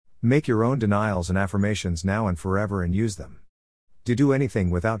Make your own denials and affirmations now and forever and use them. Do anything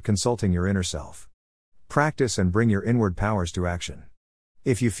without consulting your inner self. Practice and bring your inward powers to action.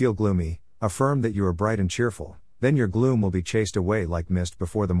 If you feel gloomy, affirm that you are bright and cheerful, then your gloom will be chased away like mist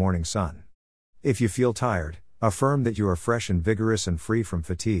before the morning sun. If you feel tired, affirm that you are fresh and vigorous and free from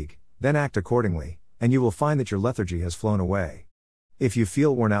fatigue, then act accordingly, and you will find that your lethargy has flown away. If you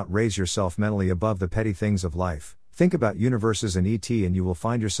feel worn out, raise yourself mentally above the petty things of life, think about universes and ET, and you will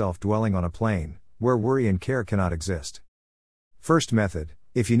find yourself dwelling on a plane where worry and care cannot exist. First method: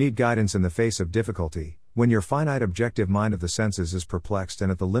 if you need guidance in the face of difficulty, when your finite objective mind of the senses is perplexed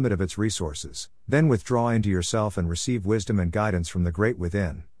and at the limit of its resources, then withdraw into yourself and receive wisdom and guidance from the great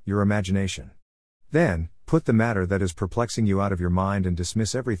within, your imagination. Then, put the matter that is perplexing you out of your mind and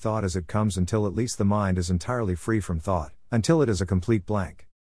dismiss every thought as it comes until at least the mind is entirely free from thought, until it is a complete blank.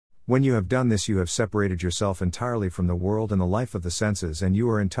 When you have done this, you have separated yourself entirely from the world and the life of the senses, and you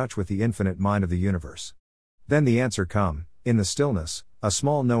are in touch with the infinite mind of the universe. Then the answer come, in the stillness, a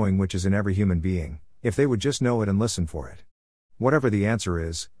small knowing which is in every human being, if they would just know it and listen for it. Whatever the answer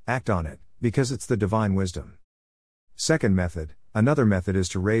is, act on it, because it's the divine wisdom. Second method: another method is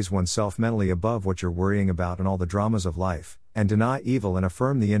to raise oneself mentally above what you're worrying about and all the dramas of life, and deny evil and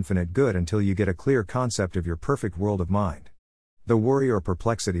affirm the infinite good until you get a clear concept of your perfect world of mind. The worry or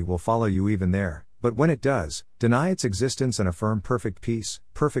perplexity will follow you even there, but when it does, deny its existence and affirm perfect peace,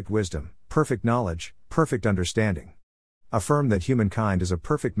 perfect wisdom, perfect knowledge, perfect understanding. Affirm that humankind is a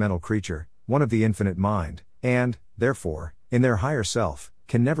perfect mental creature, one of the infinite mind, and, therefore, in their higher self,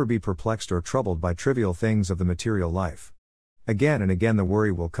 can never be perplexed or troubled by trivial things of the material life. Again and again the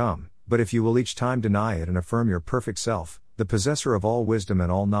worry will come, but if you will each time deny it and affirm your perfect self, the possessor of all wisdom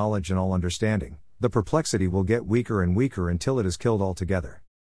and all knowledge and all understanding, the perplexity will get weaker and weaker until it is killed altogether.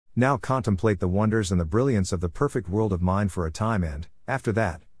 Now contemplate the wonders and the brilliance of the perfect world of mind for a time, and, after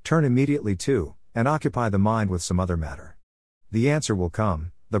that, turn immediately to, and occupy the mind with some other matter. The answer will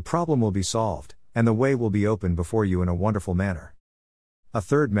come, the problem will be solved, and the way will be opened before you in a wonderful manner. A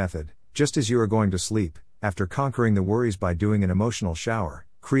third method: just as you are going to sleep, after conquering the worries by doing an emotional shower,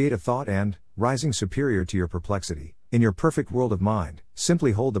 create a thought and, rising superior to your perplexity, in your perfect world of mind,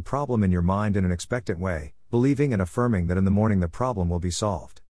 simply hold the problem in your mind in an expectant way, believing and affirming that in the morning the problem will be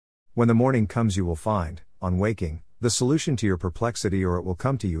solved. When the morning comes, you will find, on waking, the solution to your perplexity, or it will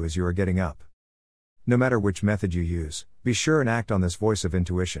come to you as you are getting up. No matter which method you use, be sure and act on this voice of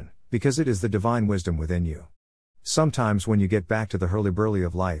intuition, because it is the divine wisdom within you. Sometimes when you get back to the hurly-burly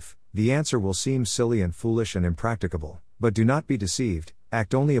of life, the answer will seem silly and foolish and impracticable, but do not be deceived,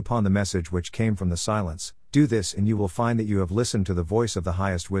 act only upon the message which came from the silence. Do this and you will find that you have listened to the voice of the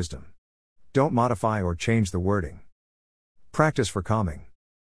highest wisdom. Don't modify or change the wording. Practice for calming.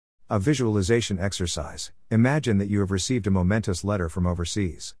 A visualization exercise: imagine that you have received a momentous letter from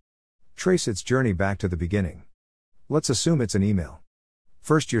overseas. Trace its journey back to the beginning. Let's assume it's an email.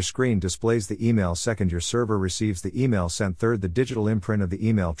 First, your screen displays the email. Second, your server receives the email sent. Third, the digital imprint of the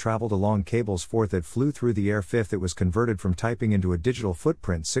email traveled along cables. Fourth, it flew through the air. Fifth, it was converted from typing into a digital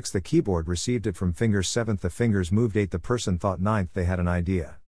footprint. Sixth, the keyboard received it from fingers. Seventh, the fingers moved. Eighth, the person thought. Ninth, they had an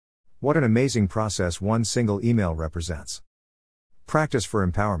idea. What an amazing process one single email represents. Practice for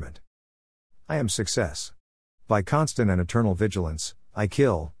empowerment. I am success. By constant and eternal vigilance, I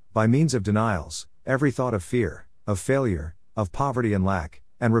kill, by means of denials, every thought of fear, of failure, of poverty and lack,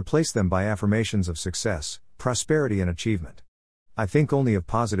 and replace them by affirmations of success, prosperity and achievement. I think only of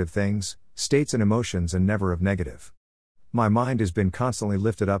positive things, states and emotions, and never of negative. My mind has been constantly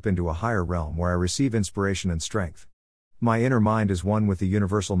lifted up into a higher realm where I receive inspiration and strength. My inner mind is one with the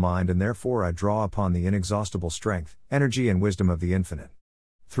universal mind, and therefore I draw upon the inexhaustible strength, energy and wisdom of the infinite.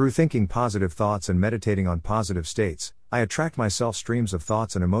 Through thinking positive thoughts and meditating on positive states, I attract myself streams of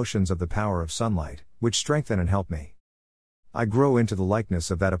thoughts and emotions of the power of sunlight, which strengthen and help me. I grow into the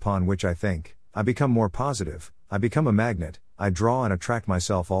likeness of that upon which I think, I become more positive, I become a magnet, I draw and attract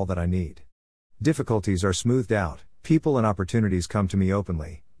myself all that I need. Difficulties are smoothed out, people and opportunities come to me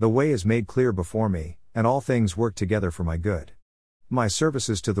openly, the way is made clear before me, and all things work together for my good. My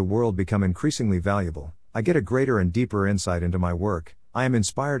services to the world become increasingly valuable, I get a greater and deeper insight into my work, I am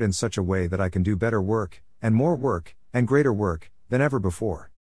inspired in such a way that I can do better work, and more work, and greater work, than ever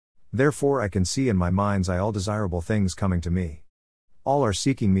before. Therefore I can see in my mind's eye all desirable things coming to me. All are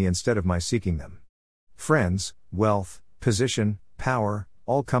seeking me instead of my seeking them. Friends, wealth, position, power,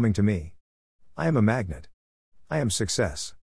 all coming to me. I am a magnet. I am success.